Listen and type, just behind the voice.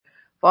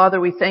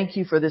Father, we thank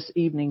you for this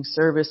evening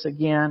service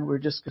again. We're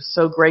just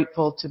so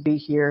grateful to be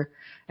here.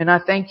 And I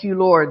thank you,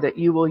 Lord, that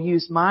you will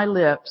use my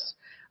lips.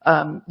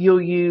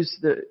 You'll use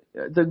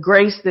the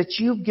grace that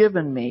you've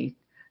given me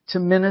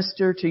to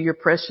minister to your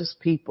precious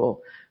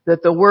people,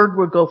 that the word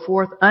will go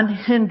forth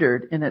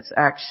unhindered in its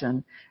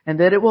action, and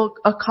that it will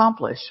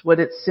accomplish what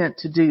it's sent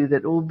to do,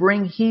 that it will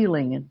bring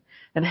healing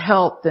and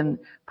health and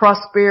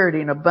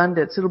prosperity and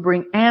abundance. It'll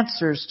bring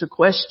answers to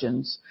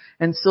questions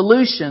and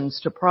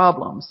solutions to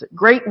problems. That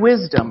great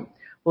wisdom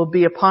will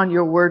be upon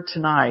your word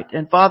tonight.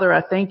 And Father,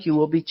 I thank you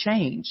will be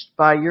changed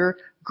by your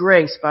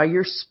grace, by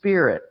your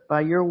spirit,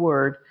 by your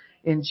word.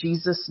 In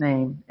Jesus'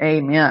 name,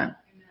 amen.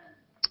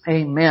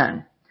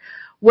 Amen.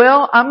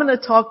 Well, I'm going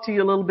to talk to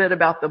you a little bit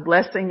about the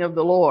blessing of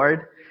the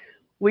Lord.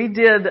 We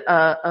did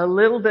a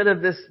little bit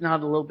of this,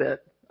 not a little bit,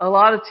 a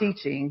lot of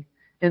teaching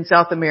in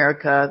South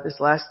America this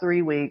last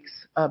 3 weeks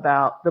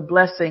about the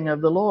blessing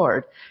of the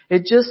Lord.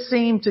 It just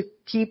seemed to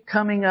keep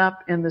coming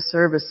up in the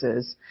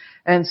services.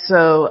 And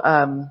so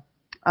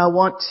I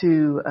want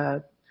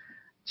to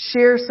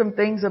share some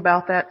things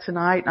about that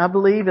tonight. I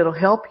believe it'll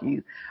help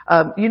you.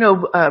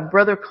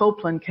 Brother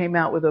Copeland came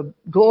out with a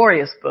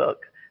glorious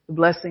book, The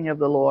Blessing of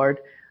the Lord.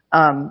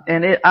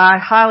 I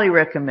highly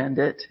recommend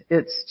it.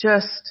 It's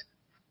just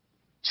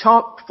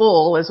chock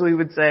full, as we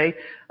would say,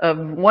 of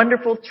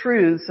wonderful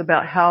truths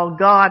about how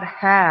God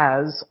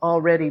has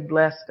already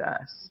blessed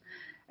us,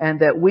 and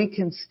that we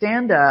can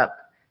stand up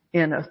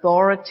in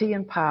authority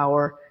and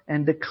power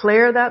and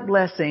declare that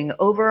blessing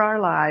over our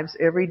lives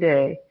every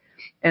day.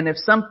 And if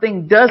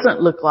something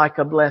doesn't look like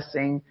a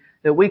blessing,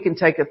 that we can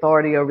take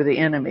authority over the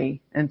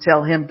enemy and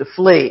tell him to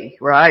flee,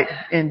 right?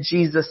 In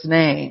Jesus'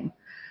 name.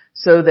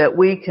 So that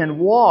we can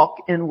walk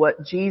in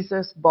what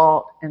Jesus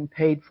bought and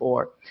paid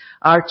for.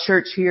 Our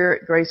church here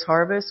at Grace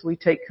Harvest, we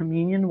take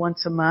communion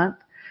once a month.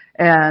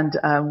 And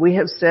we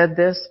have said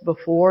this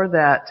before,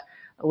 that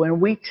when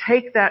we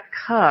take that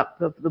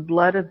cup of the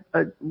blood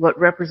of, what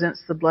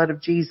represents the blood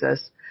of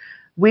Jesus,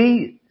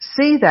 we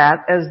see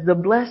that as the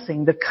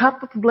blessing, the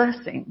cup of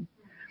blessing,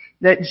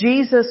 that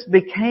Jesus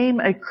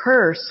became a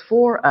curse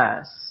for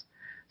us,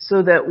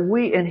 so that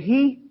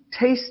he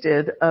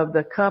tasted of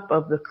the cup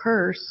of the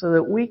curse so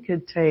that we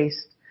could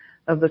taste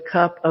of the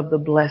cup of the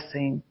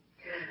blessing.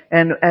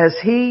 And as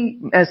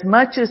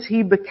much as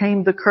he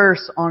became the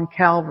curse on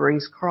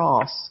Calvary's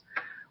cross,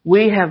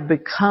 we have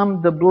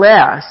become the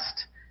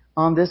blessed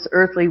on this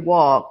earthly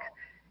walk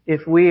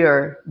if we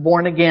are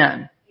born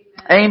again.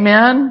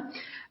 Amen.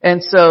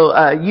 And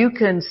so you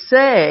can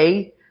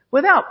say,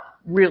 without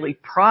really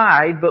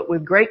pride, but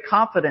with great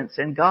confidence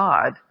in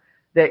God,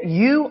 that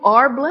you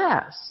are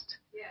blessed.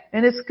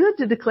 And it's good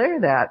to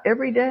declare that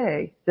every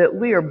day, that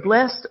we are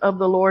blessed of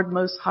the Lord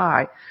Most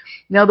High.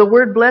 Now, the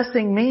word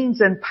blessing means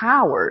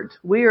empowered.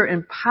 We are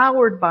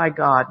empowered by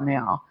God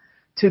now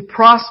to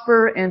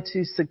prosper and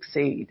to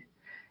succeed.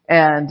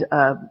 And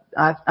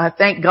I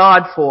thank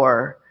God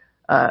for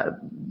the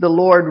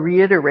Lord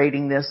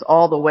reiterating this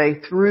all the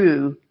way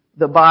through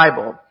the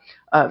Bible.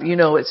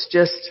 It's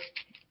just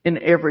in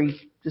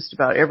just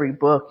about every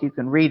book you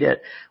can read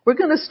it. We're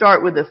going to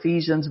start with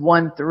Ephesians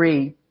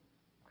 1:3.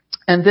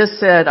 And this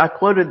said, I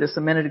quoted this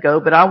a minute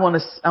ago, but I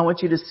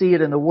want you to see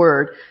it in the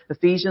Word.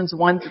 Ephesians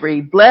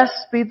 1:3.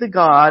 Blessed be the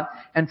God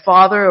and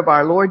Father of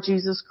our Lord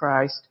Jesus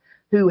Christ,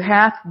 who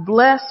hath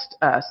blessed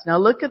us. Now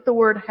look at the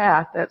word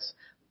hath. That's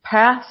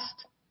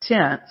past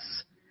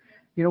tense.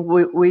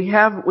 We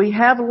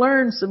have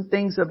learned some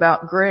things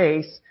about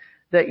grace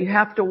that you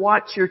have to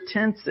watch your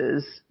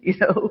tenses,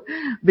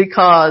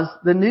 because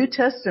the New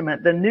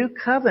Testament, the New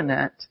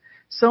Covenant,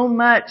 so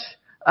much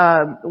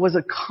was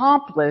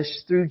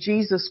accomplished through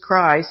Jesus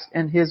Christ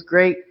and his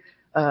great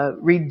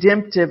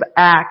redemptive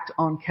act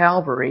on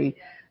Calvary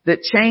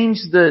that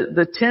changed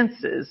the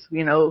tenses.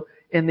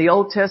 In the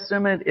Old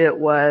Testament it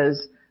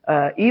was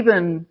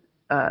even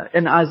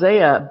in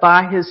Isaiah,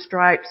 by his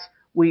stripes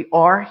we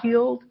are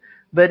healed.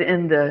 But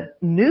in the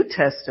New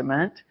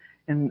Testament,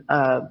 and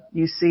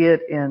you see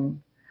it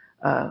in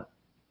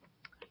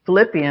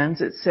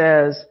Philippians, it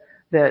says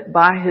that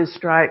by his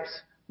stripes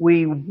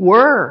we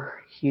were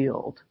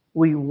healed.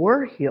 We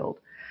were healed.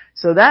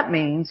 So that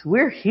means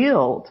we're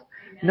healed.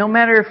 Amen. No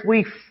matter if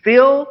we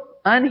feel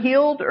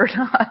unhealed or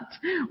not,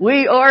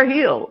 we are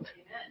healed.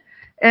 Amen.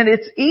 And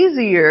it's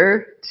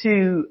easier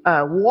to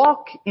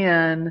walk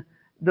in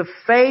the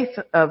faith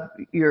of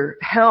your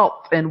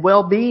health and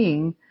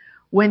well-being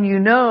when you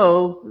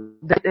know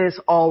that it's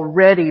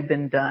already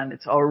been done.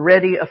 It's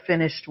already a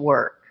finished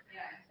work.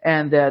 Yes.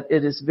 And that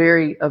it is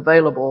very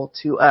available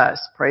to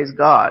us. Praise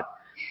God.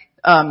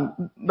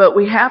 But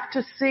we have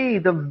to see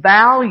the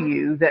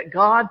value that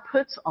God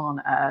puts on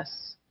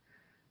us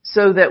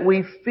so that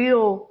we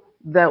feel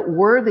that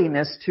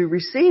worthiness to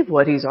receive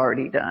what he's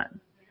already done.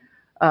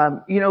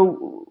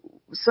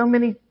 So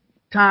many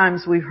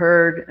times we've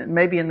heard,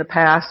 maybe in the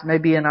past,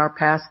 maybe in our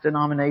past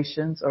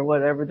denominations or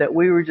whatever, that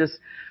we were just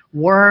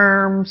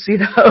worms,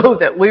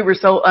 that we were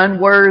so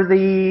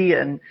unworthy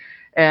and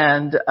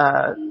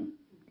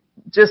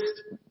just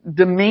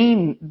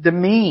demeaned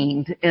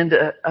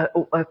into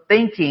a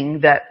thinking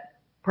that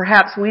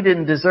perhaps we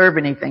didn't deserve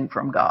anything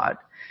from God.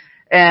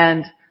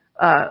 And,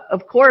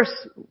 of course,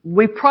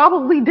 we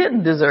probably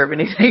didn't deserve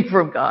anything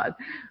from God.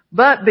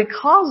 But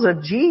because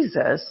of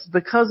Jesus,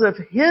 because of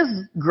His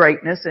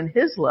greatness and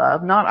His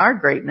love, not our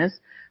greatness,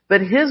 but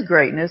His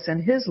greatness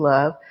and His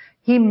love,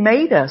 He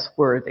made us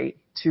worthy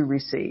to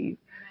receive.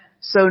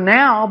 So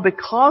now,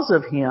 because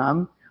of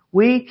Him,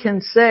 we can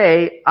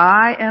say,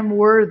 I am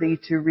worthy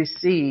to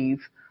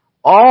receive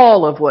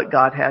all of what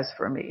God has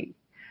for me.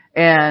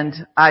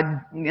 And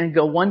I'm going to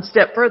go one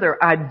step further.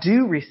 I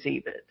do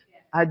receive it.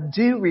 I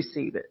do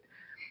receive it.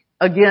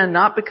 Again,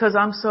 not because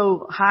I'm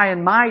so high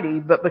and mighty,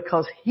 but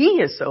because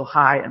He is so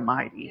high and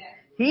mighty.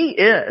 He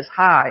is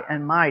high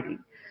and mighty.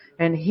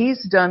 And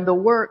He's done the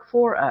work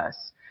for us.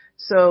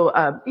 So,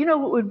 it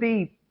would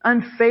be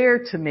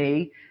unfair to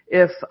me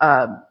if,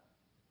 for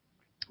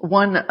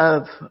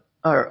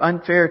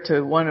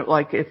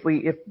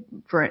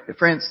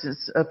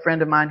instance, a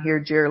friend of mine here,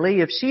 Jerry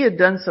Lee, if she had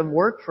done some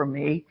work for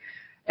me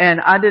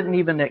and I didn't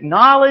even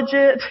acknowledge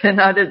it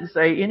and I didn't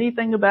say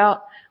anything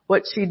about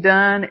what she'd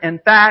done. In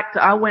fact,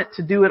 I went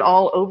to do it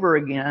all over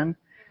again.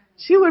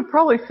 She would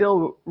probably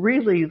feel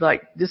really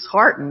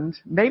disheartened,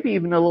 maybe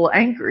even a little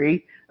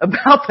angry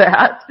about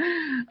that,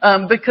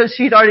 because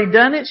she'd already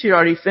done it. She'd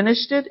already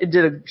finished it.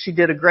 She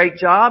did a great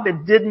job.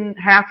 It didn't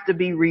have to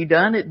be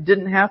redone. You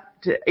didn't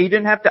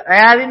have to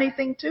add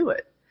anything to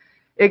it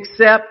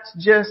except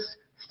just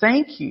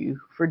thank you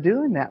for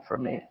doing that for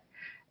me.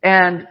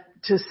 And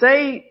to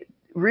say,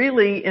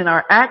 really, in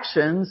our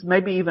actions,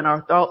 maybe even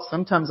our thoughts,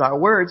 sometimes our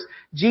words,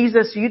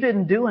 Jesus, you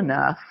didn't do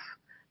enough.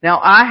 Now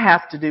I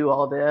have to do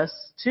all this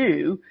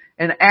too,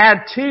 and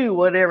add to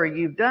whatever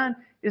you've done,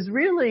 is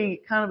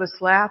really kind of a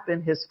slap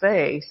in His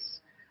face,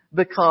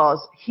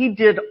 because He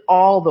did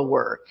all the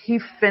work. He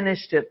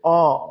finished it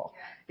all.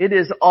 It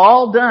is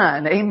all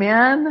done.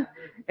 Amen?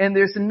 And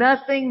there's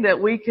nothing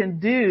that we can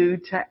do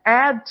to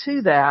add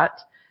to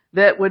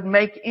that would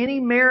make any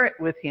merit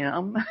with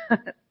Him.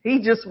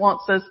 He just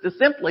wants us to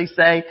simply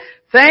say,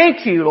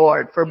 thank you,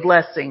 Lord, for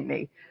blessing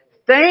me.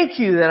 Thank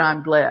you that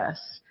I'm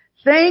blessed.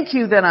 Thank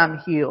you that I'm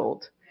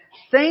healed.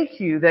 Thank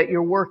you that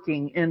you're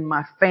working in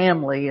my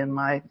family, in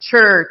my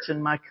church,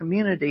 in my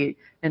community,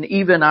 and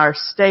even our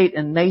state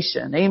and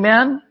nation.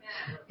 Amen?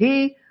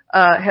 He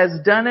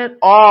has done it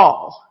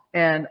all,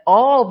 and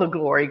all the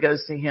glory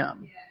goes to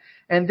Him.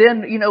 And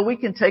then, we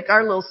can take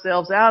our little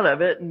selves out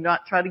of it and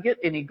not try to get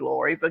any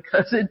glory,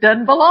 because it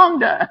doesn't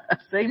belong to us.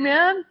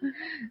 Amen?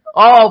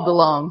 All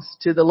belongs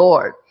to the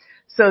Lord.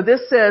 So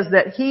this says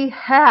that He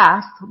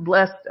hath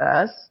blessed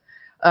us.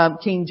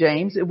 King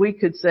James, we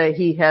could say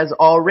He has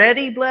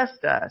already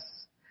blessed us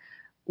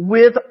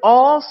with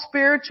all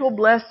spiritual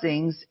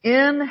blessings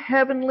in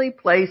heavenly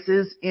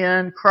places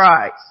in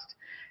Christ.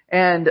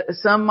 And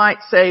some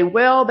might say,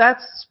 well,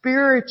 that's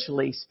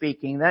spiritually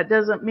speaking. That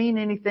doesn't mean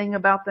anything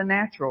about the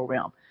natural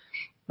realm.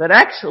 But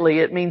actually,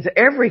 it means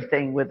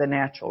everything with the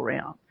natural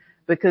realm,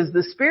 because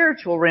the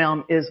spiritual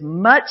realm is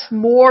much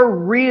more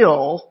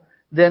real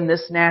than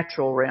this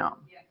natural realm.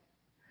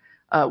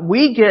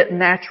 We get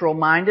natural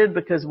minded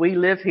because we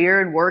live here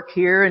and work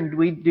here and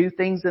we do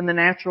things in the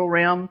natural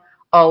realm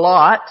a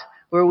lot,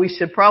 where we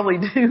should probably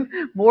do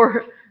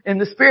more in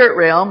the spirit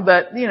realm.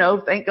 But,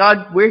 thank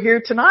God we're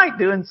here tonight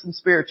doing some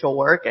spiritual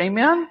work.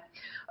 Amen.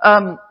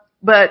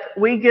 But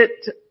we get,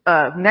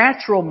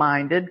 natural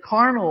minded,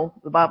 carnal,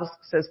 the Bible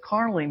says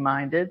carnally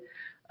minded,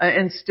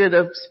 instead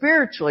of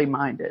spiritually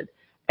minded.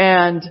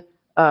 And,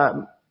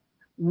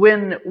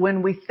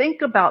 when we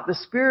think about the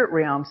spirit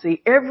realm,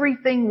 see,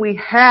 everything we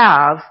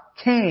have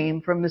came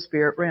from the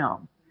spirit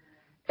realm.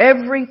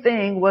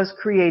 Everything was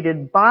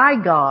created by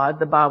God,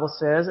 the Bible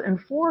says, and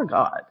for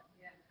God.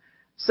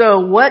 So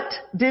what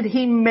did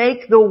He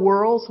make the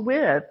worlds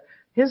with?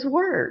 His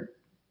Word.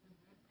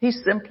 He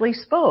simply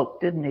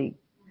spoke, didn't He?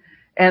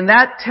 And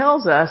that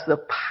tells us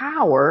the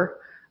power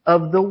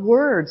of the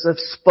words, of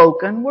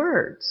spoken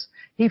words.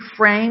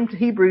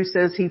 Hebrews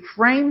says He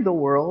framed the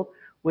world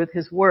with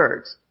His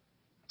words.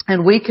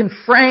 And we can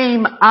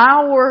frame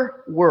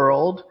our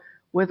world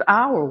with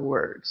our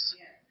words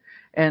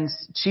and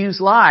choose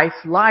life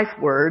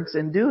words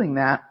in doing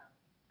that.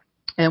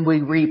 And we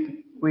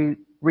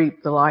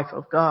reap the life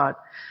of God.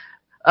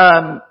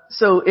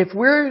 So if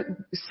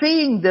we're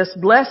seeing this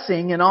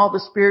blessing in all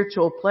the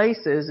spiritual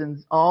places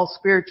and all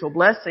spiritual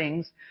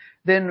blessings,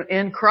 then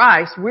in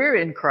Christ, we're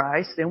in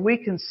Christ, and we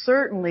can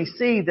certainly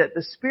see that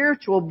the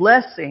spiritual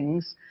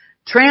blessings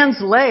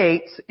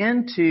translates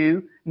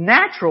into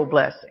natural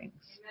blessings.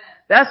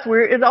 That's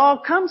where it all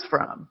comes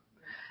from.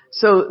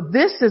 So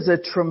this is a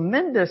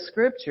tremendous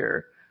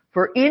scripture.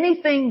 For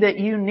anything that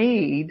you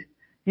need,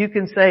 you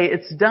can say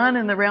it's done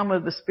in the realm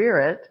of the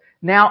Spirit.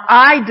 Now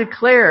I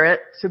declare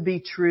it to be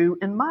true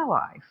in my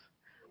life.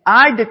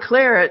 I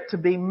declare it to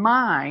be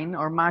mine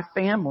or my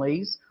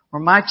family's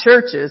or my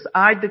church's.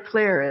 I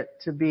declare it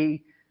to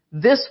be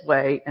this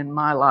way in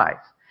my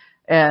life.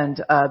 And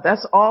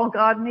that's all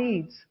God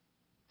needs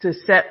to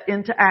set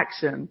into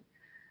action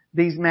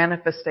these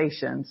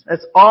manifestations.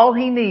 That's all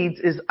He needs,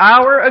 is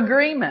our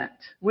agreement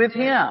with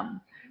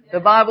Him The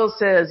Bible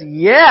says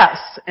yes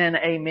and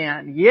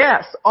amen.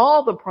 Yes,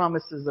 all the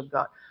promises of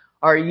God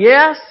are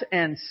yes,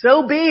 and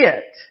so be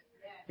it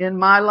in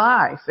my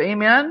life.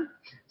 Amen.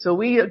 So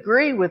we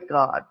agree with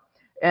God.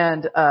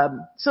 And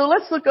so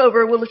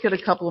we'll look at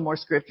a couple of more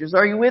scriptures.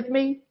 Are you with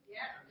me?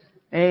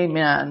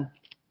 Amen.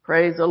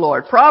 Praise the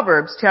Lord.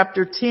 Proverbs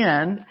chapter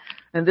 10,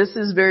 and this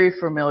is very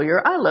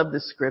familiar. I love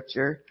this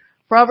scripture.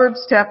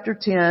 Proverbs chapter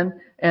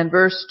 10 and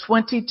verse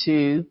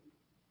 22.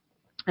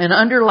 And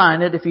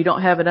underline it if you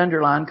don't have it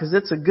underlined, because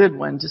it's a good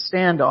one to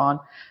stand on.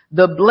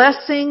 The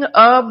blessing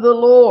of the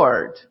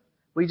Lord.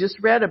 We just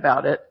read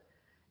about it.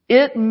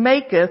 It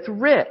maketh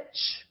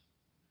rich,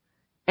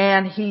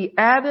 and he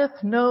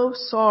addeth no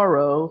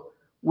sorrow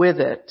with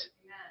it.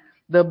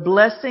 The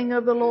blessing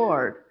of the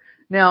Lord.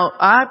 Now,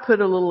 I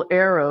put a little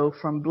arrow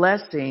from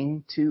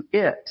blessing to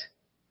it,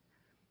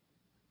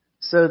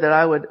 so that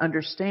I would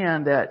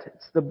understand that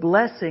it's the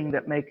blessing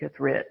that maketh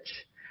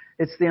rich.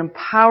 It's the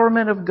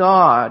empowerment of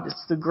God.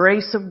 It's the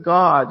grace of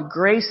God,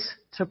 grace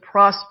to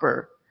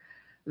prosper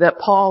that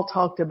Paul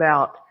talked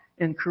about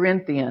in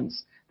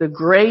Corinthians. The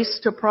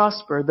grace to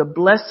prosper, the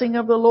blessing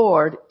of the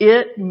Lord,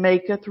 it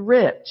maketh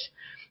rich,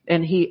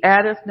 and he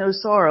addeth no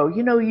sorrow.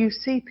 You know, you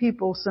see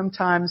people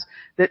sometimes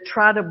that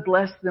try to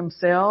bless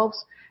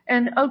themselves,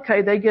 and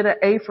okay, they get an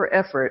A for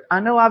effort. I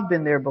know I've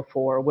been there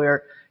before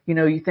where, you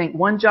know, you think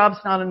one job's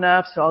not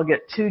enough, so I'll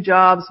get 2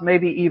 jobs,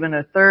 maybe even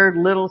a third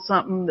little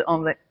something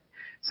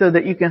so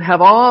that you can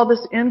have all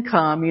this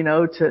income, you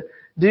know, to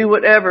do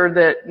whatever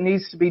that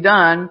needs to be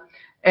done.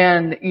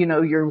 And, you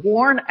know, you're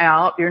worn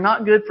out. You're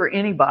not good for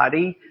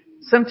anybody.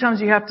 Sometimes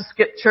you have to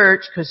skip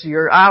church because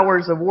your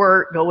hours of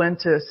work go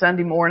into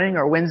Sunday morning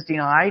or Wednesday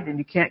night and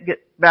you can't get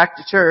back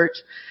to church.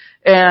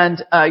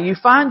 And, you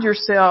find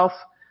yourself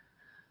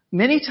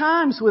many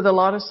times with a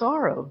lot of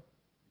sorrow.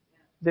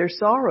 There's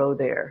sorrow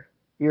there.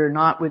 You're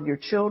not with your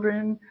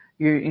children.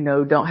 You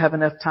know, don't have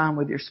enough time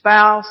with your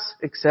spouse,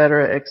 et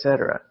cetera, et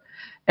cetera.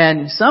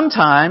 And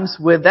sometimes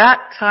with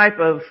that type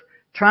of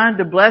trying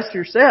to bless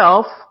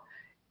yourself,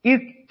 you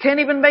can't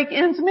even make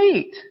ends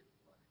meet.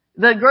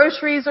 The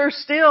groceries are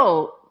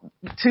still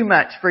too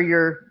much for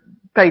your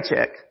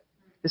paycheck,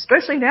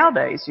 especially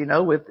nowadays, you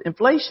know, with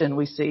inflation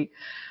we see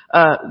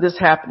this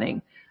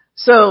happening.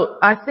 So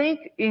I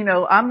think, you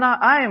know,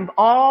 I am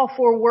all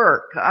for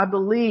work. I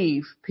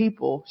believe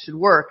people should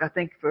work. I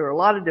think for a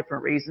lot of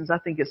different reasons. I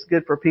think it's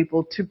good for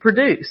people to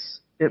produce.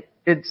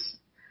 It's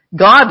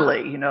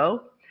godly, you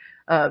know.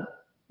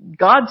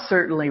 God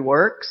certainly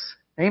works.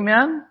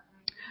 Amen.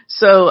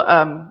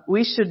 So,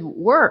 we should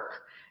work,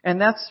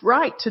 and that's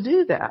right to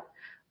do that.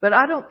 But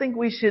I don't think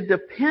we should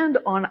depend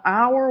on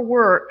our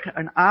work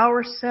and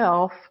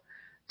ourself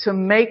to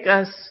make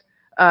us,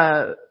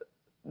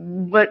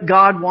 what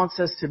God wants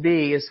us to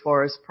be as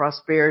far as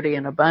prosperity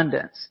and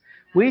abundance.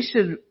 We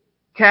should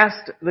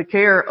cast the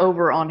care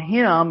over on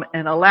Him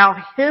and allow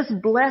His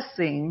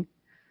blessing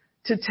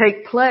to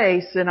take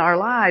place in our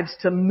lives,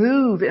 to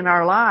move in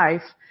our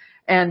life,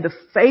 and the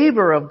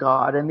favor of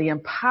God and the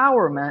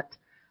empowerment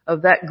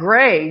of that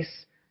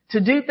grace to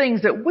do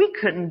things that we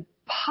couldn't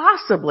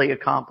possibly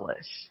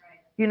accomplish.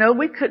 You know,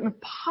 we couldn't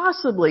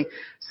possibly.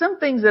 Some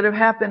things that have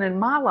happened in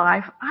my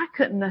life, I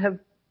couldn't have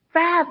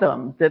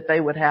fathomed that they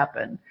would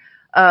happen.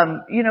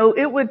 You know,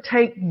 it would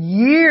take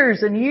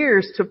years and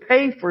years to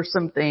pay for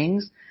some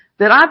things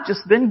that I've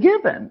just been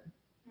given.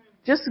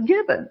 Just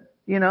given,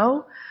 you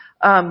know.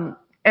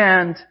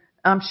 And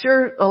I'm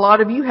sure a lot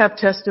of you have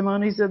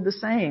testimonies of the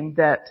same,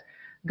 that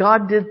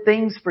God did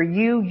things for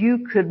you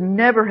you could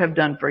never have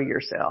done for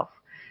yourself,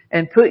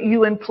 and put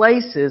you in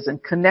places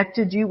and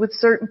connected you with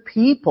certain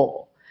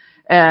people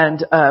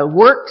and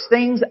worked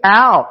things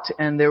out,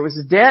 and there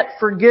was debt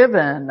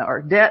forgiven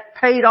or debt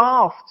paid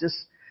off. Just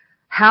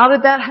how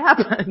did that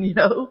happen, you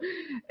know?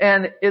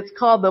 And it's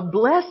called the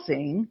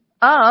blessing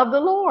of the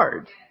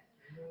Lord.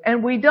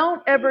 And we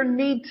don't ever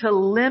need to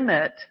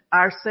limit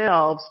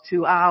ourselves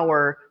to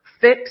our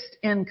fixed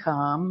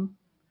income.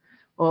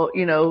 Well,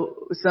 you know,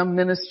 some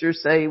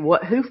ministers say,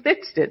 who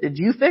fixed it? Did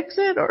you fix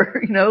it?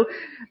 Or, you know,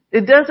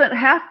 it doesn't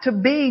have to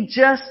be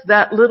just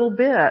that little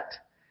bit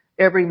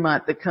every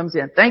month that comes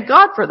in. Thank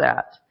God for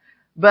that.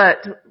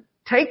 But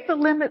take the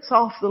limits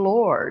off the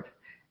Lord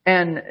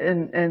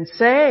and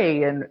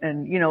say,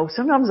 and, you know,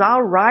 sometimes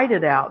I'll write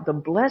it out. The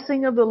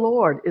blessing of the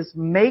Lord is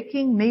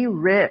making me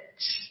rich.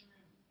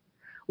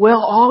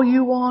 Well, all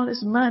you want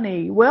is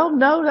money. Well,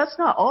 no, that's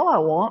not all I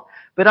want,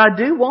 but I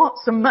do want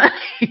some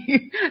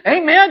money.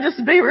 Amen. Just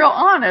to be real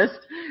honest.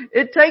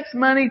 It takes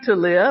money to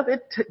live.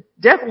 It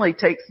definitely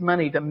takes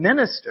money to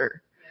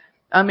minister.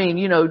 I mean,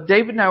 you know,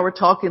 David and I were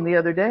talking the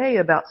other day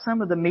about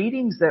some of the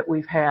meetings that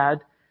we've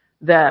had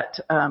that,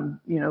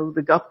 you know,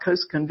 the Gulf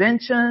Coast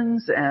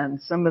conventions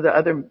and some of the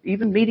other,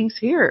 even meetings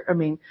here. I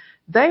mean,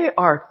 they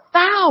are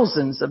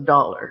thousands of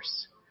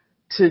dollars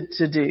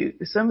to do.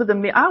 Some of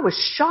them, I was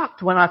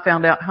shocked when I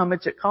found out how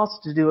much it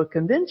costs to do a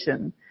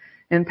convention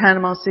in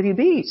Panama City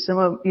Beach. Some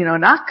of, you know,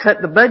 and I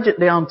cut the budget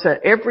down to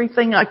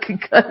everything I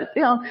could cut it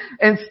down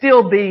and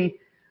still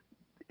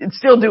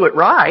do it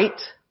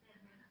right.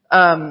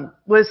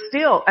 was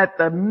still at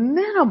the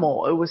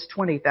minimal, it was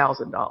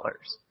 $20,000.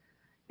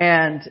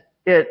 And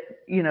it,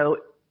 you know,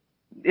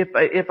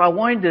 if I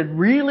wanted to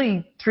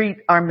really treat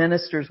our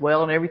ministers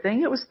well and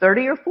everything, it was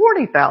 $30,000 or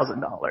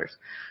 $40,000.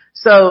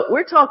 So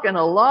we're talking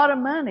a lot of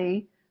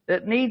money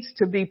that needs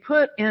to be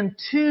put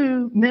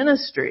into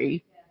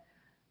ministry.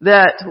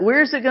 That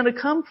where's it going to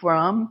come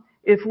from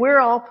if we're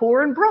all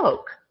poor and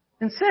broke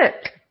and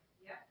sick?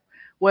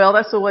 Well,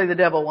 that's the way the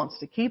devil wants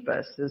to keep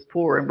us, is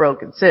poor and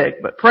broke and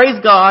sick. But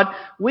praise God,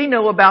 we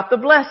know about the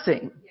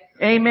blessing.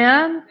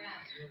 Amen?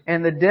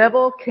 And the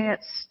devil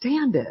can't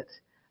stand it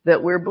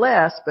that we're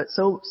blessed, but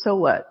so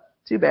what?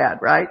 Too bad,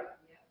 right?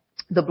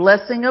 The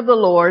blessing of the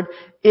Lord,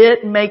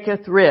 it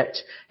maketh rich.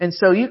 And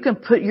so you can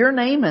put your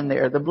name in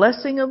there. The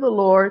blessing of the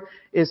Lord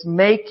is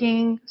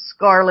making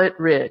Scarlett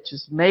rich,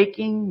 is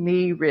making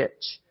me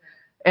rich.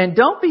 And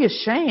don't be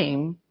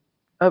ashamed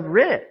of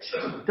rich.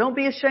 Don't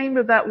be ashamed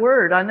of that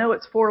word. I know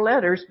it's 4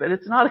 letters, but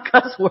it's not a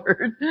cuss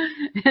word.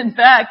 In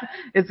fact,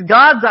 it's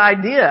God's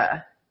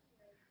idea.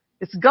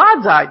 It's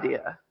God's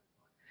idea.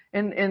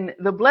 And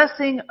the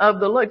blessing of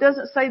the Lord, it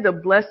doesn't say the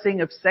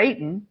blessing of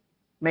Satan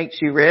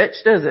makes you rich,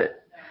 does it?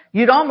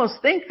 You'd almost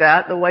think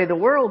that the way the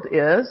world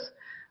is.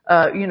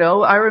 You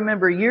know, I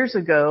remember years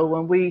ago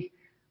when we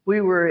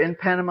were in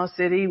Panama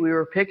City, we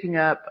were picking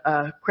up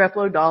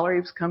Creflo Dollar. He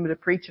was coming to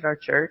preach at our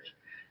church.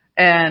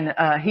 And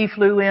he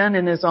flew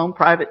in his own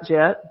private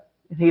jet.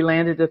 And he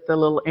landed at the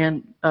little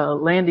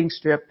landing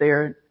strip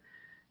there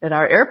at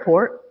our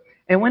airport.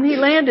 And when he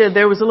landed,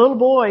 there was a little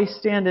boy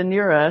standing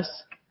near us.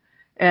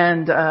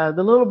 And the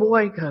little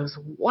boy goes,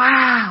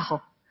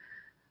 "Wow,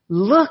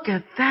 look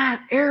at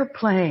that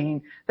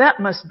airplane.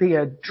 That must be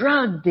a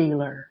drug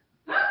dealer."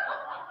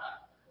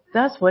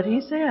 That's what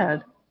he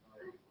said.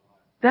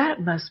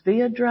 That must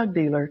be a drug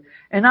dealer.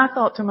 And I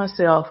thought to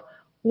myself,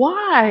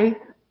 why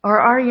are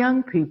our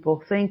young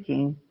people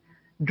thinking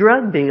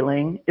drug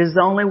dealing is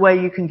the only way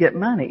you can get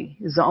money,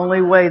 is the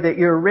only way that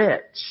you're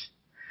rich?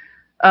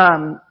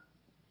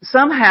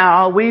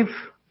 Somehow we've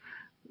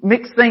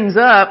mixed things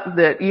up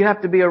that you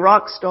have to be a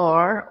rock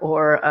star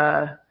or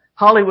a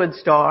Hollywood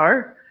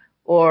star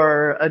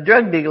or a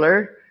drug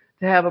dealer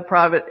to have a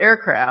private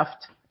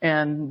aircraft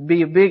and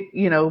be a big,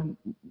 you know,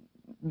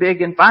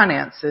 big in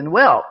finance and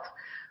wealth.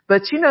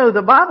 But you know,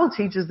 the Bible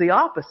teaches the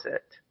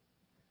opposite.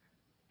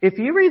 If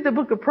you read the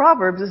book of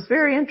Proverbs, it's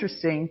very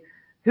interesting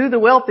who the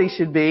wealthy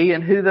should be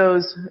and who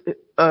those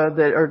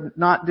that are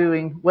not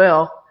doing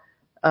well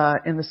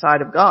in the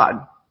sight of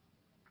God.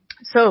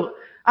 So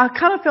I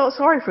kind of felt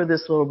sorry for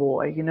this little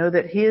boy, you know,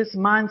 that his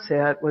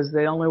mindset was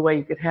the only way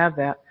you could have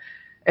that.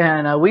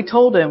 And we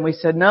told him, we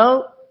said,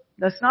 no,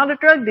 that's not a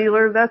drug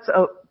dealer. That's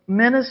a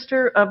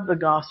minister of the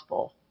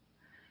gospel.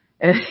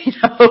 And, you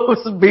know, it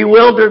was a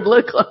bewildered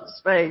look on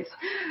his face.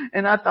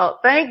 And I thought,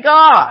 thank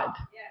God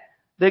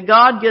that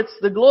God gets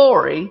the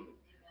glory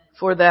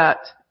for that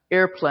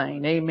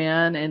airplane.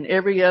 Amen. And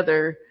every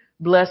other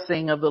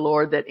blessing of the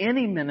Lord that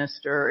any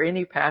minister or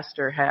any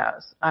pastor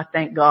has. I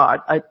thank God.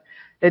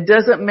 It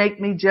doesn't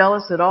make me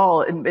jealous at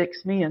all. It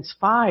makes me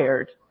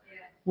inspired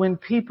when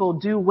people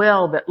do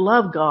well that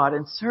love God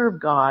and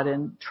serve God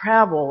and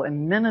travel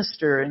and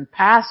minister and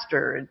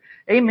pastor. And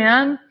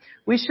amen.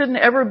 We shouldn't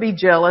ever be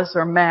jealous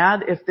or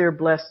mad if they're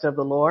blessed of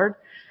the Lord.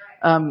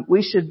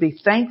 We should be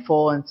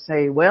thankful and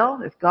say,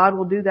 well, if God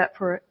will do that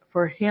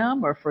for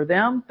him or for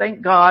them,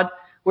 thank God.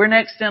 We're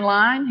next in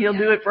line. He'll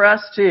do it for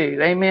us too.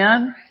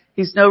 Amen.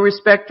 He's no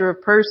respecter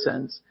of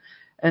persons.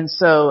 And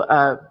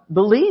so,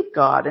 believe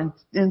God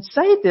and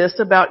say this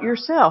about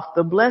yourself.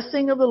 The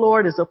blessing of the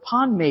Lord is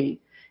upon me.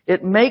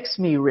 It makes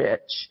me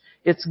rich.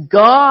 It's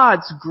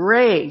God's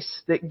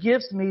grace that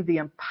gives me the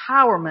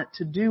empowerment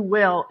to do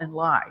well in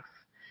life.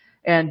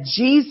 And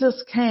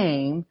Jesus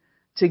came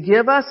to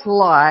give us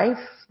life,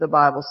 the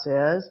Bible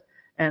says,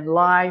 and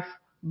life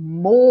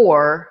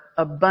more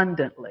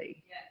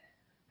abundantly.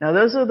 Now,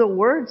 those are the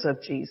words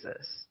of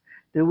Jesus.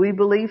 Do we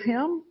believe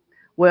him?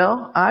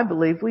 Well, I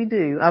believe we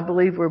do. I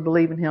believe we're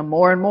believing him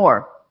more and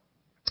more.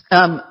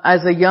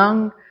 As a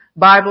young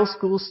Bible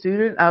school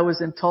student, I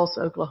was in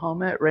Tulsa,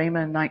 Oklahoma at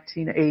Rhema in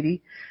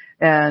 1980.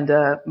 And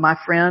my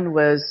friend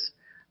was,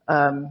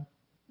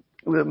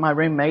 my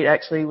roommate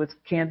actually was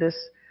Candace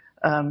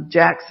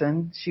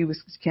Jackson. She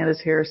was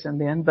Candace Harrison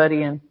then,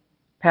 Buddy and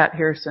Pat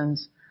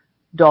Harrison's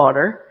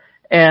daughter.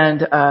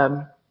 And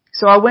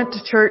so I went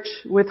to church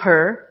with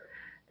her.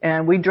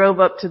 And we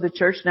drove up to the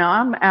church. Now,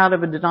 I'm out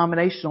of a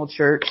denominational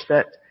church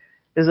that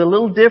is a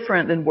little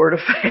different than Word of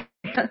Faith.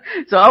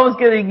 So I was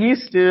getting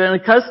used to and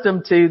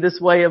accustomed to this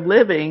way of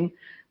living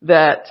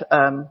that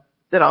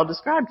I'll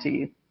describe to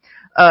you.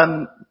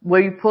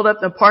 We pulled up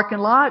in the parking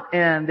lot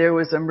and there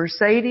was a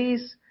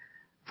Mercedes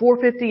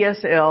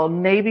 450 SL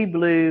navy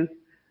blue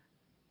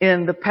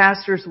in the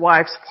pastor's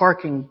wife's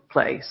parking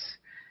place.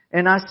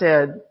 And I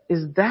said,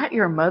 "Is that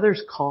your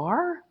mother's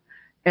car?"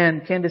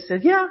 And Candace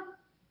said, "Yeah."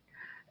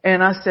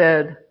 And I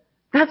said,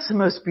 "That's the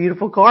most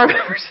beautiful car I've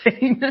ever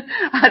seen."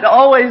 I'd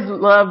always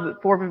loved the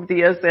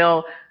 450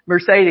 SL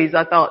Mercedes.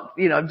 I thought,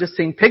 you know, I've just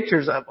seen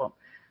pictures of them.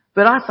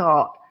 But I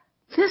thought,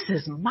 this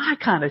is my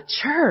kind of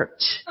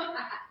church.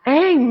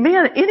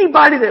 Amen.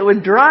 Anybody that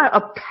would drive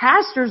a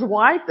pastor's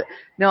wife.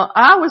 Now,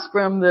 I was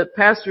from the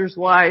pastor's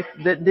wife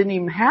that didn't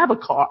even have a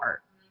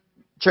car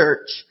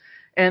church.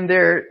 And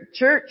their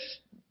church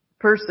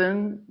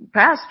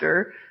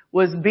pastor,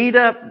 was beat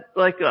up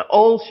like an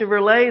old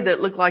Chevrolet that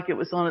looked like it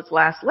was on its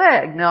last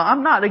leg. Now,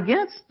 I'm not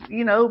against,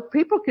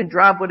 people can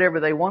drive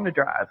whatever they want to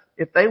drive.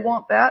 If they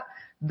want that,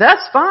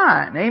 that's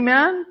fine.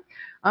 Amen.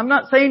 I'm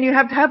not saying you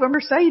have to have a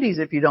Mercedes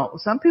if you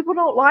don't. Some people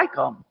don't like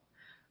them.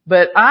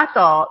 But I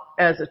thought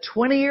as a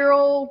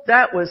 20-year-old,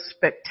 that was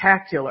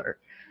spectacular.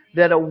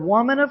 That a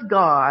woman of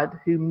God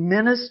who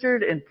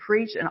ministered and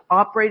preached and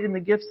operated in the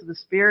gifts of the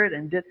Spirit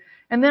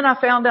and then I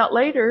found out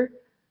later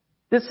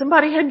that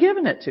somebody had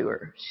given it to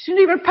her. She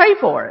didn't even pay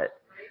for it,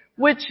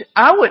 which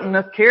I wouldn't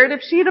have cared if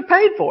she'd have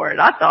paid for it.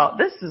 I thought,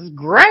 this is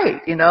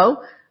great,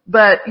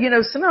 But,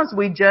 sometimes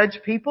we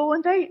judge people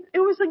and it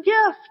was a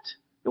gift.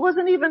 It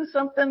wasn't even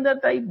something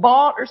that they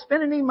bought or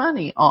spent any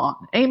money on.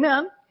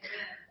 Amen.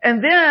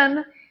 And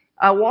then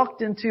I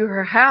walked into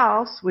her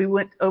house. We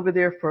went over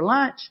there for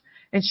lunch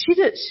and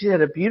she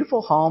had a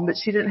beautiful home, but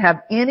she didn't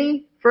have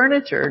any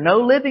furniture,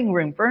 no living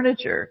room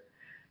furniture.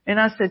 And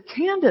I said,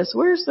 Candace,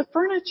 where's the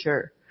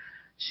furniture?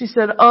 She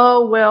said,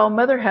 oh, well,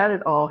 Mother had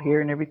it all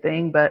here and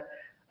everything, but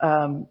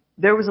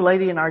there was a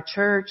lady in our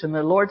church and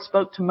the Lord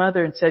spoke to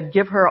Mother and said,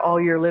 give her all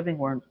your living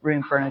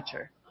room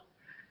furniture.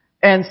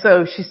 And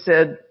so she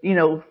said,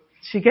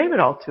 she gave it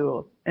all to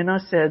him. And I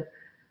said,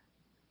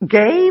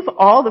 again,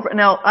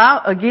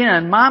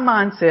 my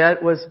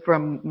mindset was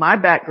from my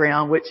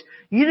background, which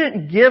you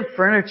didn't give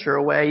furniture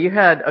away. You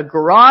had a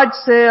garage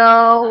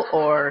sale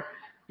or,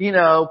 we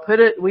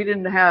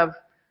didn't have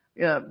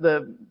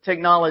the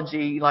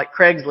technology like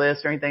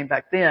Craigslist or anything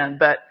back then,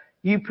 but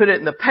you put it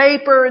in the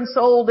paper and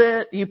sold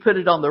it. You put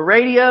it on the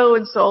radio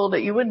and sold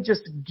it. You wouldn't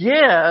just give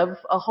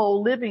a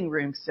whole living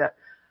room set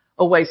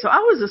away. So I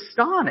was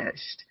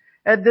astonished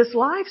at this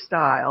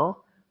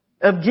lifestyle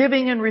of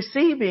giving and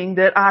receiving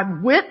that I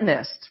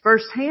witnessed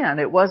firsthand.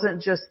 It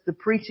wasn't just the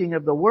preaching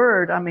of the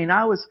word.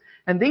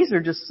 And these are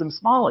just some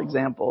small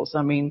examples.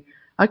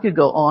 I could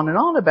go on and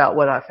on about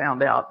what I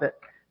found out, that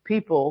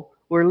people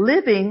were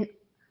living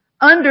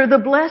under the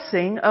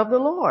blessing of the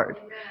Lord.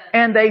 Amen.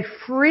 And they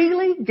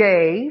freely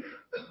gave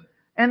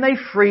and they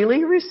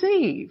freely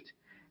received.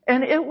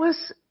 And it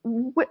was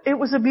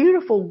a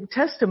beautiful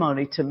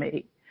testimony to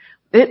me.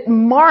 It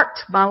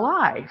marked my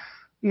life,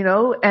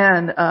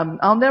 and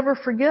I'll never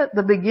forget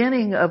the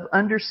beginning of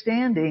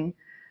understanding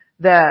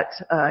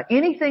that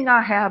anything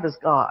I have is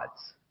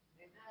God's.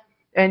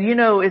 And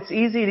it's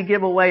easy to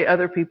give away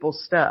other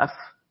people's stuff.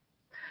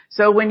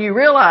 So when you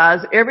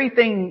realize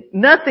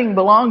nothing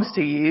belongs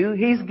to you,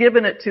 He's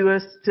given it to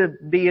us to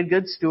be a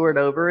good steward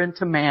over and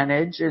to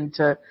manage and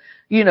to,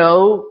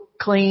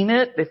 clean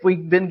it. If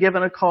we've been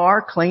given a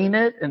car, clean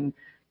it and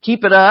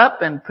keep it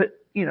up and put,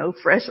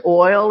 fresh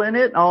oil in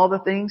it and all the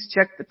things,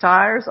 check the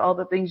tires, all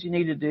the things you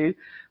need to do.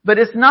 But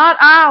it's not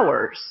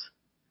ours.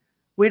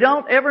 We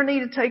don't ever need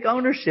to take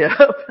ownership.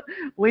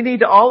 We need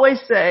to always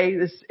say,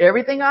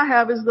 everything I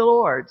have is the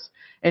Lord's.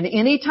 And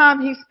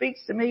anytime He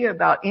speaks to me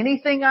about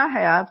anything I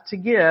have to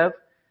give,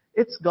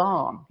 it's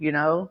gone,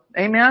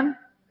 Amen?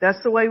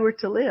 That's the way we're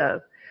to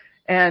live.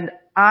 And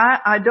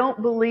I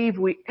don't believe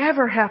we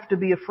ever have to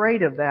be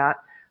afraid of that,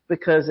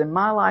 because in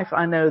my life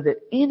I know that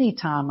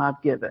anytime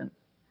I've given,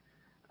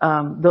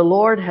 the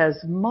Lord has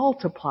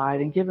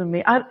multiplied and given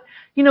me.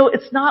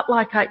 It's not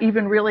like I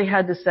even really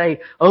had to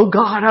say, oh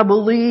God, I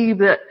believe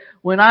that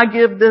when I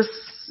give this,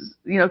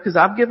 cause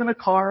I've given a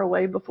car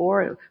away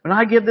before. When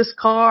I give this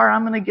car,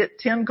 I'm going to get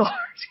 10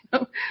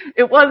 cars.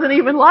 It wasn't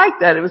even like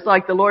that. It was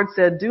like the Lord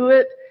said, do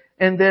it.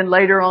 And then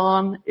later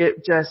on,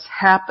 it just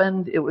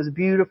happened. It was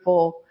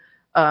beautiful.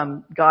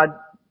 God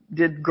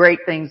did great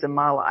things in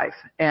my life.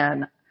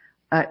 And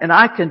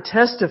I can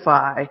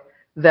testify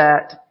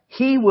that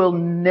He will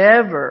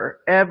never,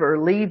 ever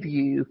leave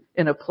you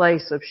in a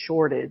place of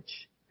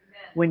shortage.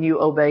 Amen. When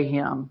you obey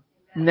Him.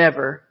 Amen.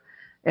 Never.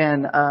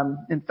 And,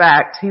 in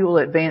fact, He will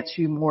advance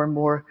you more and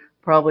more,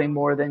 probably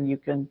more than you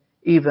can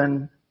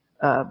even,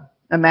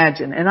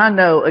 imagine. And I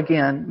know,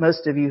 again,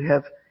 most of you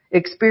have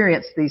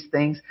experienced these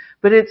things,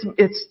 but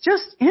it's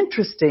just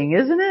interesting,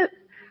 isn't it?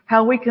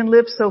 How we can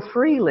live so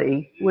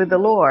freely with the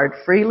Lord.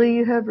 Freely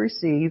you have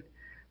received,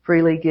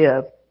 freely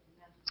give.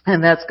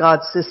 And that's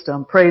God's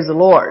system. Praise the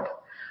Lord.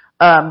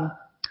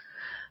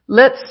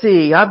 Let's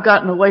see. I've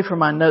gotten away from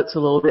my notes a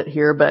little bit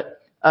here,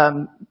 but,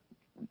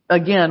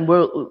 again,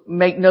 we'll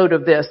make note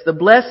of this. The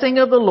blessing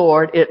of the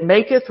Lord, it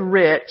maketh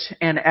rich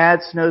and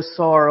adds no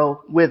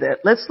sorrow with it.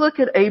 Let's look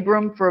at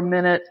Abram for a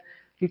minute.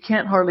 You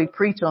can't hardly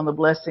preach on the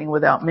blessing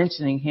without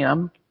mentioning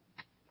him,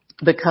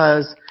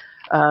 because,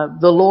 the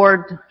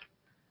Lord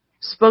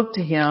spoke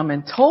to him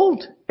and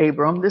told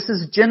Abram, this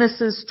is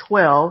Genesis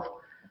 12,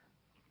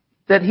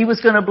 that He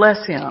was going to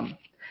bless him.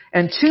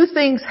 And two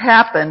things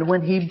happened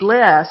when He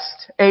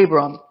blessed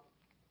Abram.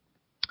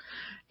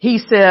 He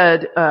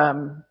said,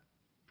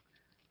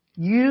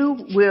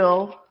 you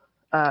will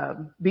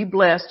be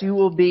blessed. You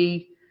will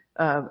be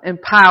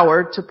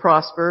empowered to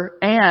prosper,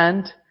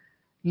 and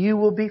you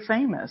will be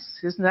famous.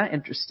 Isn't that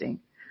interesting?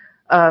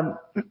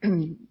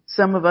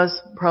 Some of us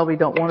probably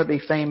don't want to be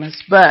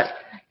famous, but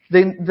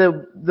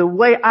the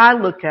way I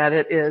look at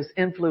it is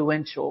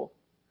influential.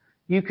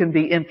 You can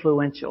be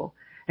influential.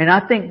 And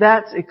I think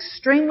that's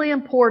extremely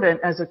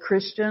important as a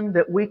Christian,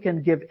 that we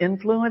can give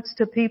influence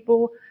to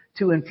people,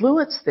 to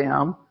influence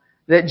them,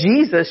 that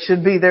Jesus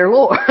should be their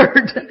Lord,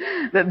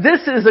 that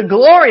this is a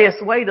glorious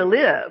way to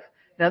live.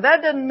 Now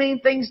that doesn't mean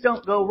things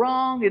don't go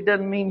wrong. It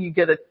doesn't mean you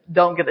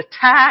don't get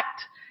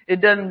attacked.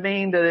 It doesn't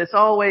mean that it's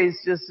always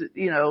just,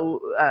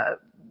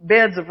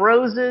 beds of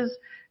roses.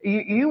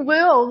 You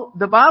will,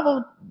 the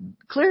Bible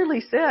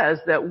clearly says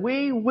that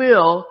we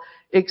will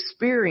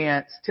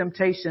experience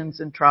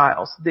temptations and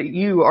trials, that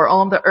you are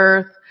on the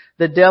earth,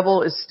 the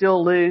devil is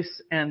still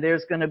loose, and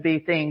there's going to be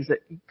things that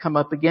come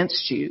up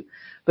against you.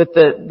 But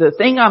the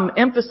thing I'm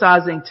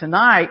emphasizing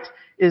tonight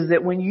is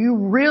that when you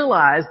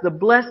realize the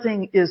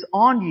blessing is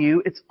on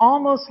you, it's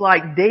almost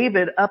like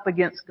David up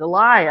against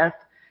Goliath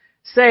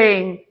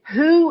saying,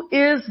 who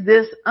is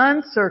this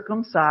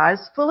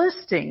uncircumcised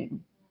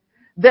Philistine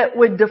that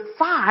would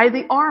defy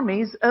the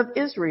armies of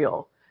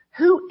Israel?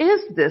 Who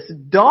is this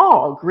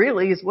dog,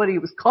 really, is what he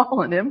was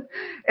calling him.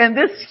 And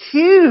this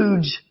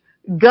huge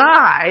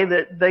guy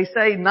that they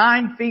say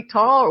 9 feet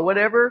tall or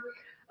whatever,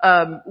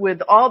 with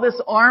all this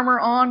armor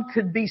on,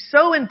 could be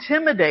so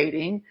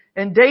intimidating.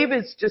 And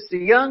David's just a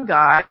young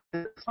guy,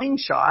 a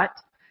slingshot.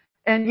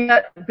 And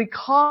yet,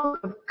 because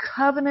of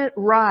covenant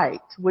right,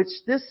 which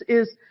this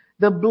is,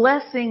 the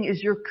blessing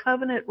is your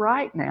covenant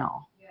right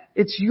now.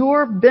 It's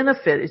your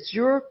benefit. It's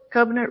your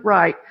covenant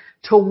right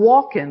to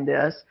walk in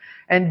this.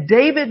 And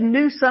David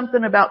knew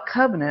something about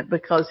covenant,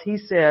 because he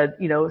said,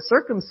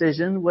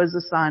 circumcision was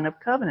a sign of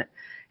covenant.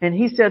 And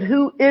he said,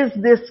 who is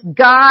this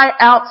guy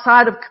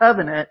outside of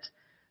covenant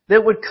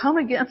that would come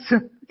against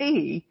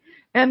me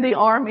and the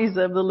armies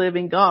of the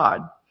living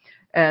God?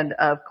 And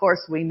of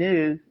course we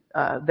knew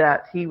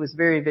that he was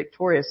very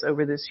victorious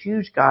over this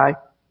huge guy.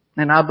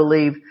 And I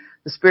believe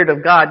the Spirit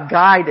of God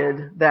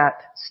guided that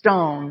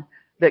stone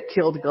that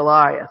killed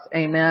Goliath.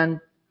 Amen.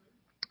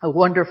 A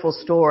wonderful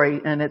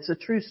story, and it's a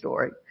true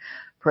story.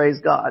 Praise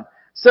God.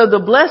 So the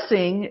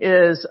blessing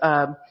is,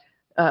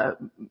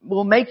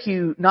 will make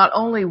you not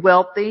only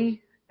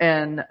wealthy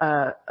and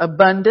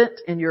abundant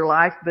in your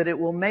life, but it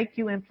will make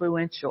you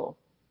influential.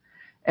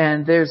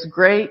 And there's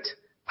great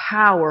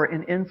power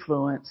and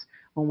influence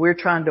when we're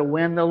trying to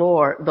win the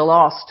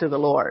lost to the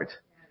Lord.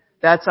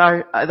 That's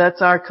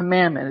our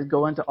commandment, is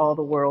go into all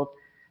the world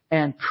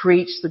and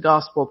preach the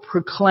gospel,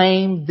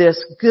 proclaim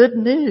this good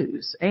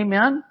news.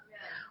 Amen.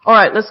 All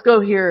right, let's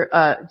go here.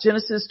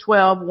 Genesis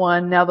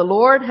 12:1. Now the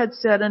Lord had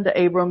said unto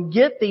Abram,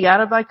 get thee out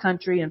of thy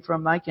country and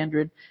from thy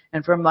kindred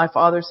and from thy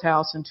father's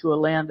house into a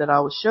land that I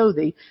will show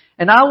thee.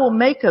 And I will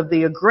make of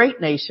thee a great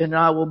nation, and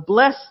I will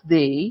bless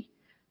thee.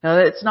 Now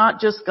it's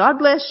not just God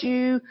bless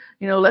you,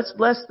 let's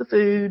bless the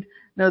food.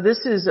 No,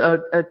 this is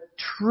a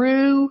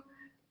true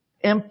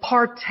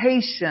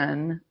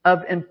impartation of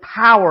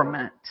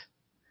empowerment.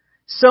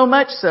 So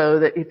much so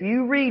that if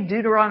you read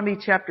Deuteronomy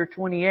chapter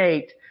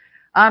 28,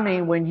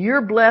 when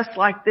you're blessed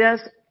like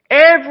this,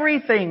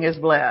 everything is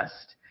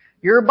blessed.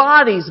 Your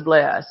body's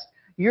blessed.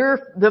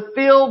 The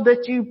field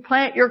that you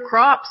plant your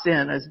crops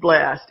in is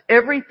blessed.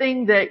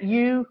 Everything that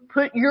you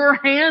put your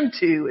hand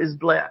to is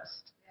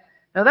blessed.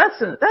 Now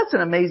that's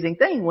an amazing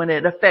thing when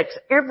it affects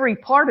every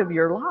part of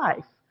your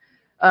life.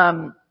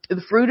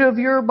 The fruit of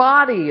your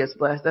body is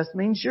blessed. That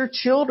means your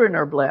children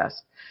are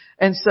blessed.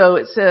 And so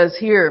it says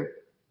here,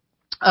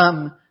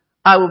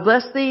 I will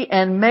bless thee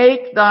and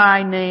make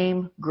thy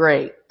name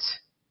great,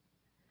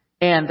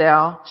 and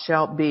thou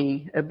shalt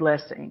be a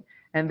blessing.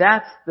 And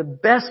that's the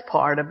best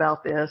part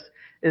about this,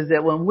 is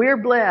that when we're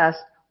blessed,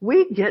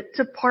 we get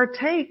to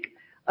partake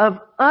of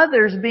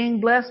others being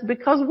blessed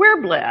because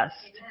we're blessed.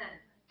 Amen.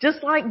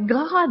 Just like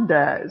God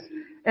does.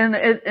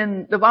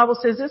 And the Bible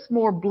says it's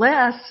more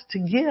blessed to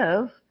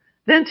give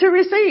than to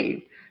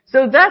receive.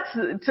 So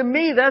to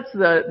me, that's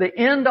the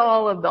end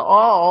all of the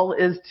all,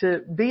 is to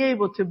be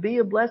able to be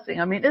a blessing.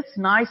 It's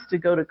nice to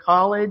go to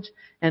college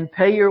and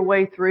pay your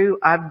way through.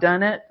 I've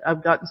done it.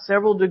 I've gotten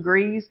several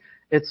degrees.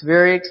 It's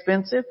very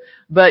expensive,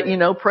 but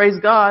praise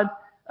God,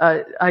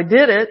 I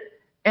did it.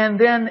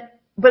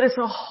 But it's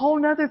a whole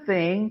nother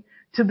thing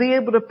to be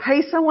able to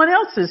pay someone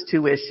else's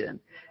tuition.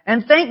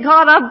 And thank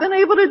God I've been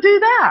able to do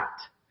that.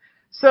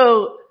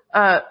 So,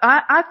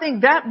 I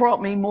think that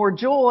brought me more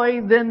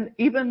joy than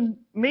even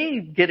me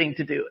getting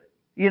to do it.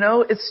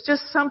 It's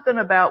just something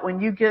about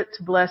when you get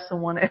to bless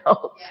someone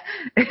else.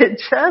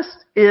 It just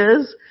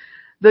is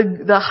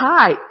the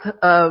height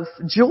of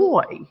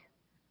joy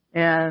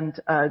and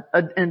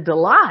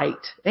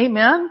delight.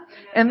 Amen.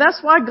 And that's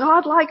why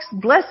God likes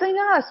blessing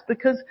us,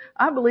 because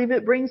I believe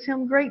it brings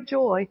him great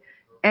joy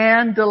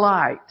and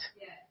delight.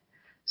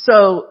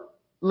 So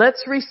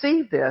let's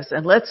receive this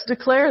and let's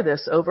declare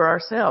this over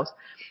ourselves.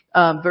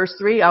 Verse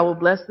 3, I will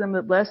bless them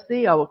that bless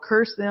thee. I will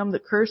curse them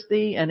that curse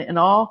thee. And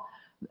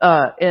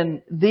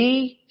in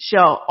thee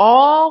shall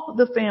all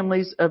the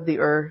families of the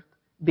earth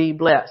be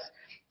blessed.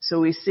 So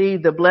we see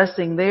the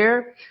blessing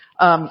there.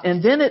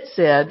 And then it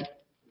said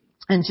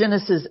in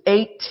Genesis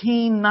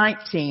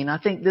 18:19, I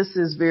think this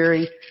is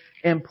very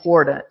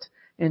important.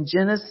 In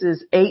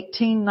Genesis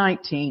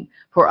 18:19,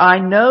 for I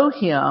know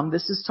him,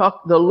 this is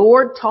the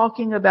Lord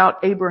talking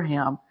about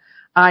Abraham.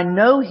 I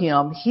know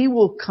him, he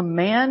will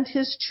command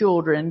his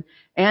children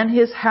and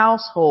his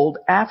household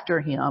after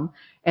him,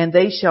 and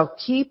they shall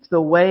keep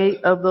the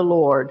way of the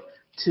Lord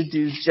to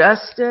do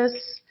justice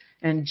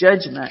and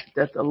judgment,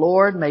 that the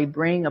Lord may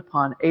bring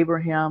upon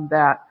Abraham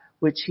that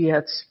which he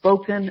hath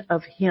spoken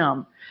of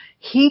him.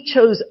 He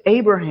chose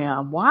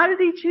Abraham. Why did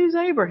he choose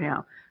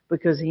Abraham?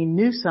 Because he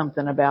knew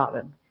something about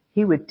him.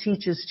 He would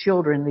teach his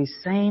children these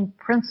same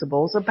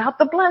principles about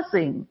the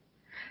blessing.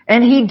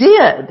 And he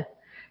did.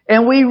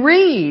 And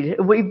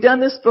we've done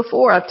this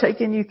before. I've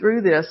taken you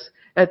through this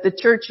at the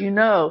church. You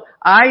know,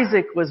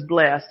 Isaac was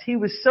blessed. He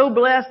was so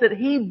blessed that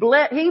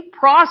he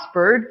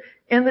prospered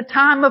in the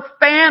time of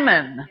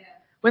famine.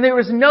 When there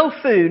was no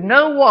food,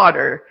 no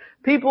water,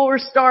 people were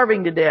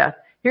starving to death.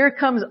 Here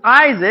comes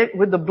Isaac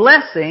with the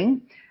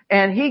blessing,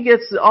 and he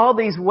gets all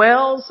these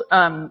wells.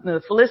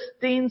 The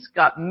Philistines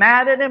got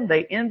mad at him.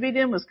 They envied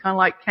him. It was kind of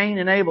like Cain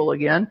and Abel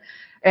again.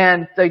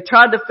 And they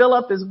tried to fill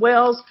up his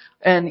wells,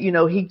 and, you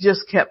know, he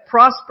just kept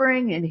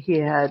prospering, and he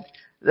had,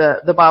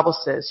 the Bible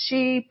says,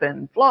 sheep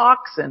and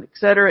flocks and et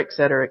cetera, et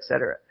cetera, et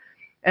cetera.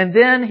 And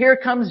then here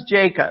comes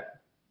Jacob,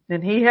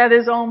 and he had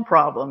his own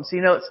problems.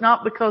 You know, it's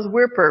not because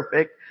we're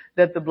perfect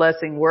that the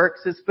blessing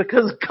works. It's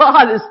because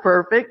God is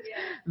perfect.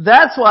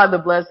 That's why the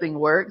blessing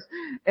works.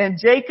 And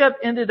Jacob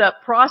ended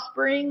up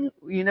prospering.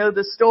 You know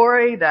the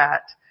story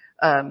that,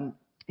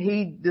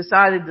 he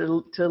decided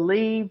to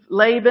leave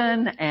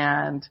Laban,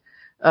 and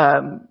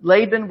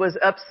Laban was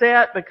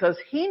upset because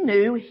he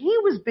knew he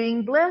was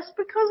being blessed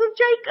because of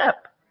Jacob.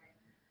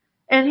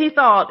 And he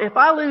thought, if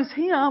I lose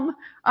him,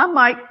 I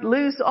might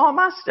lose all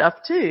my stuff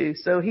too.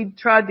 So he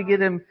tried to get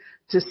him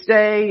to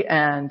stay,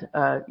 and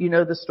you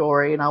know the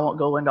story, and I won't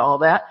go into all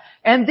that.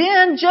 And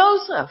then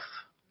Joseph,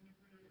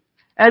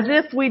 as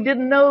if we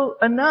didn't know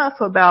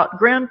enough about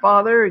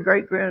grandfather and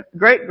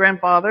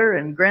great-grandfather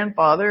and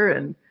grandfather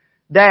and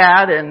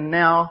dad, and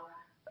now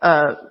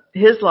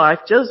his life,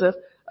 Joseph.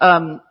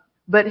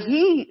 But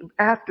he,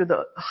 after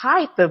the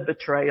height of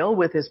betrayal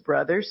with his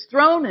brothers,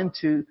 thrown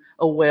into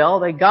a well.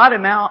 They got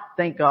him out,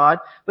 thank God,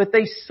 but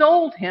they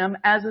sold him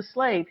as a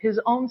slave. His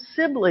own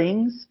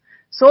siblings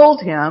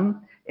sold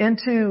him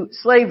into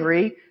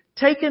slavery,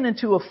 taken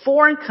into a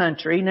foreign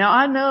country. Now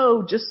I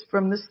know just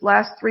from this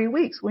last 3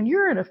 weeks, when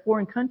you're in a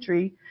foreign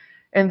country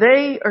and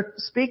they are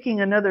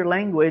speaking another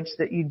language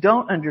that you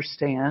don't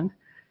understand,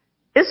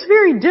 it's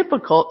very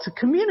difficult to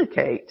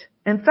communicate.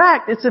 In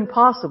fact, it's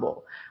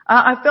impossible.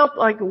 I felt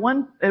like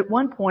at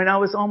one point I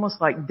was almost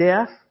like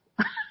deaf.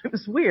 It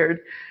was weird.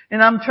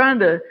 And I'm trying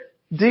to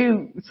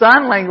do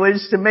sign language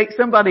to make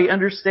somebody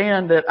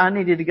understand that I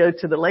needed to go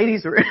to the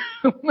ladies'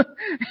 room.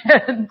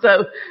 And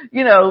so,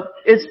 you know,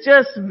 it's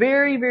just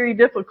very, very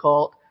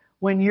difficult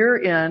when you're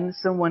in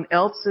someone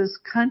else's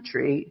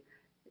country.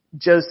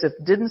 Joseph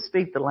didn't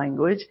speak the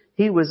language.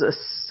 He was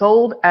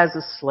sold as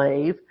a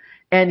slave.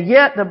 And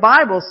yet the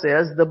Bible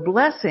says the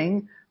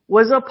blessing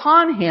was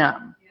upon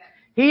him.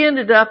 He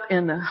ended up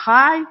in a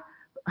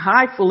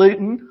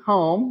highfalutin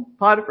home,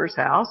 Potiphar's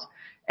house,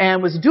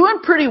 and was doing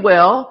pretty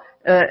well,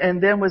 and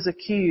then was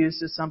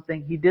accused of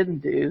something he didn't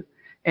do,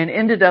 and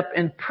ended up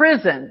in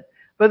prison.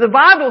 But the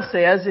Bible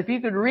says, if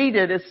you could read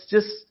it, it's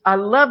just, I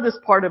love this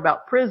part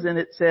about prison.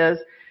 It says,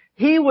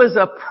 he was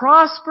a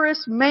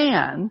prosperous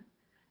man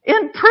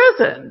in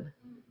prison.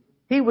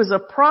 He was a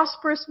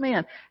prosperous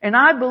man. And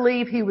I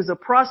believe he was a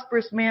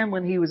prosperous man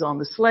when he was on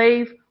the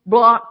slave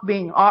block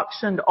being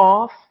auctioned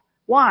off.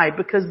 Why?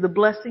 Because the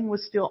blessing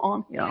was still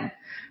on him.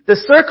 The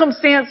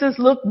circumstances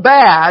looked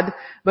bad,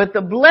 but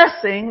the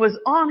blessing was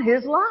on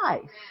his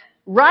life.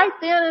 Right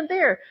then and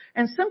there.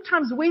 And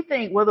sometimes we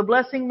think, well, the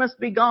blessing must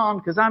be gone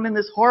because I'm in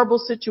this horrible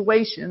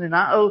situation and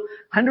I owe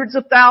hundreds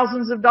of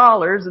thousands of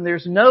dollars and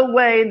there's no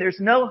way and there's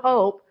no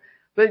hope.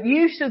 But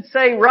you should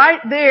say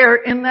right there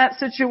in that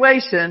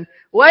situation,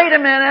 wait a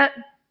minute,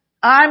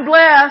 I'm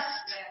blessed.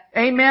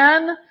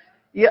 Amen.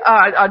 Yeah,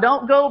 I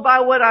don't go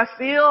by what I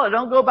feel. I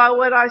don't go by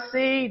what I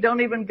see.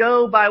 Don't even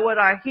go by what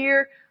I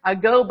hear. I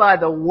go by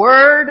the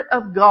Word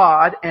of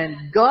God.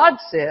 And God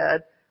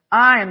said,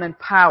 I am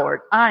empowered.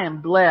 I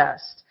am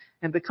blessed.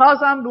 And because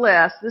I'm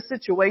blessed, this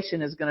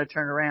situation is going to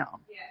turn around.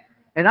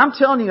 And I'm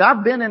telling you,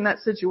 I've been in that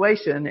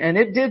situation and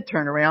it did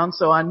turn around.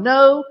 So I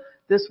know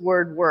this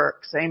Word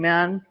works.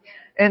 Amen.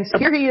 And so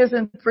here he is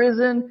in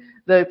prison.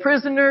 The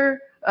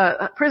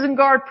prison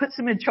guard puts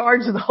him in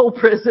charge of the whole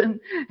prison.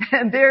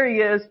 And there he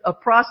is, a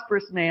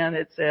prosperous man,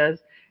 it says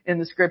in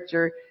the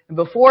scripture. And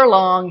before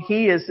long,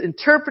 he is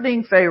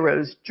interpreting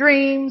Pharaoh's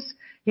dreams.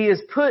 He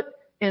is put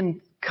in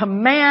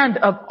command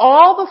of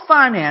all the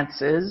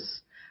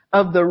finances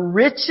of the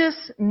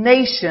richest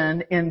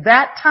nation in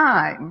that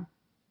time.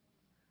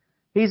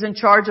 He's in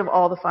charge of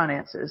all the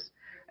finances.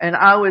 And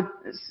I would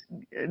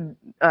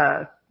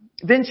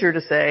venture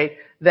to say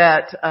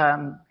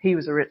that he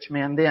was a rich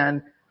man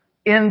then.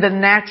 in the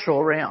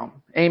natural realm.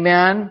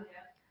 Amen.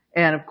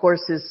 And of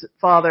course his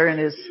father and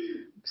his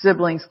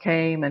siblings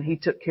came and he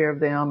took care of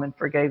them and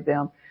forgave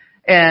them.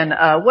 And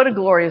what a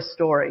glorious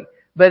story.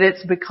 But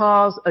it's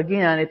because,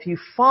 again, if you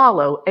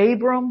follow,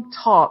 Abram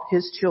taught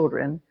his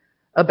children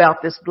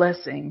about this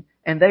blessing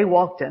and they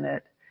walked in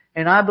it.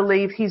 And I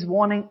believe he's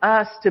wanting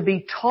us to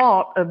be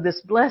taught of this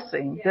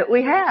blessing that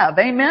we have.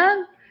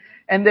 Amen?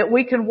 And that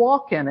we can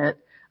walk in it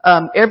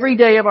every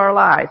day of our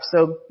life.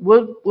 So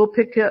we'll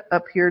pick it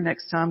up here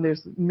next time.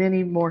 There's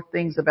many more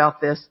things about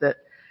this that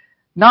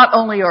not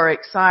only are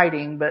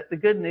exciting, but the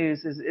good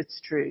news is it's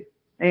true.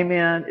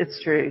 Amen.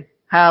 It's true.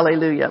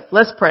 Hallelujah.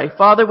 Let's pray.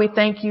 Father, we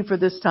thank you for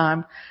this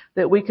time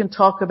that we can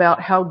talk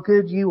about how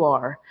good you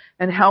are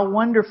and how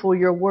wonderful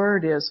your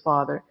word is,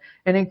 Father,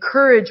 and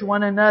encourage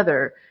one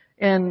another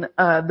in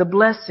the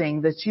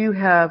blessing that you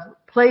have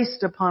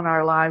placed upon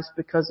our lives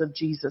because of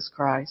Jesus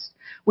Christ.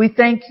 We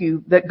thank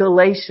you that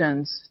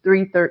Galatians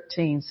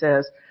 3:13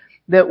 says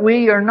that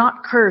we are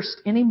not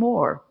cursed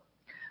anymore.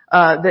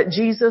 That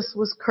Jesus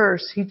was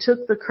cursed. He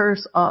took the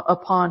curse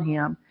upon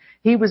him.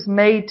 He was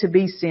made to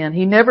be sin.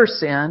 He never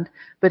sinned,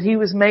 but he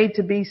was made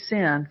to be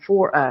sin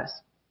for us.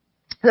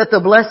 That the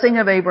blessing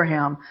of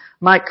Abraham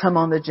might come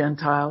on the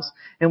Gentiles.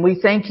 And we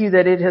thank you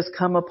that it has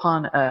come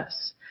upon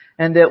us.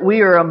 And that we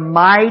are a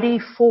mighty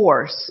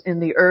force in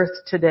the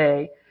earth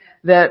today.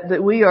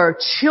 That we are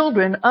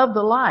children of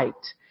the light.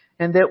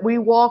 And that we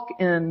walk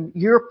in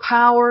your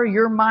power,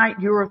 your might,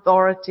 your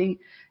authority.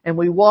 And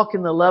we walk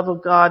in the love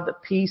of God, the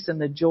peace and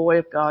the joy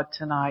of God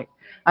tonight.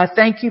 I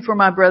thank you for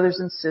my brothers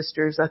and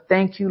sisters. I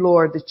thank you,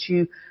 Lord, that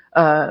you,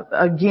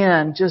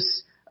 again,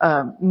 just,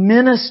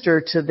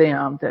 minister to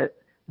them that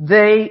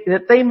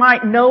they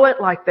might know it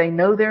like they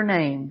know their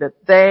name,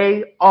 that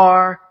they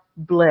are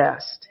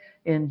blessed.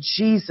 In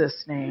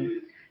Jesus'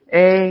 name.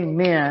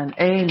 Amen.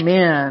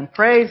 Amen.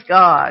 Praise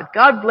God.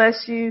 God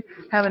bless you.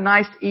 Have a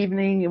nice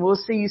evening and we'll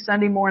see you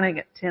Sunday morning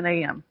at 10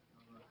 a.m.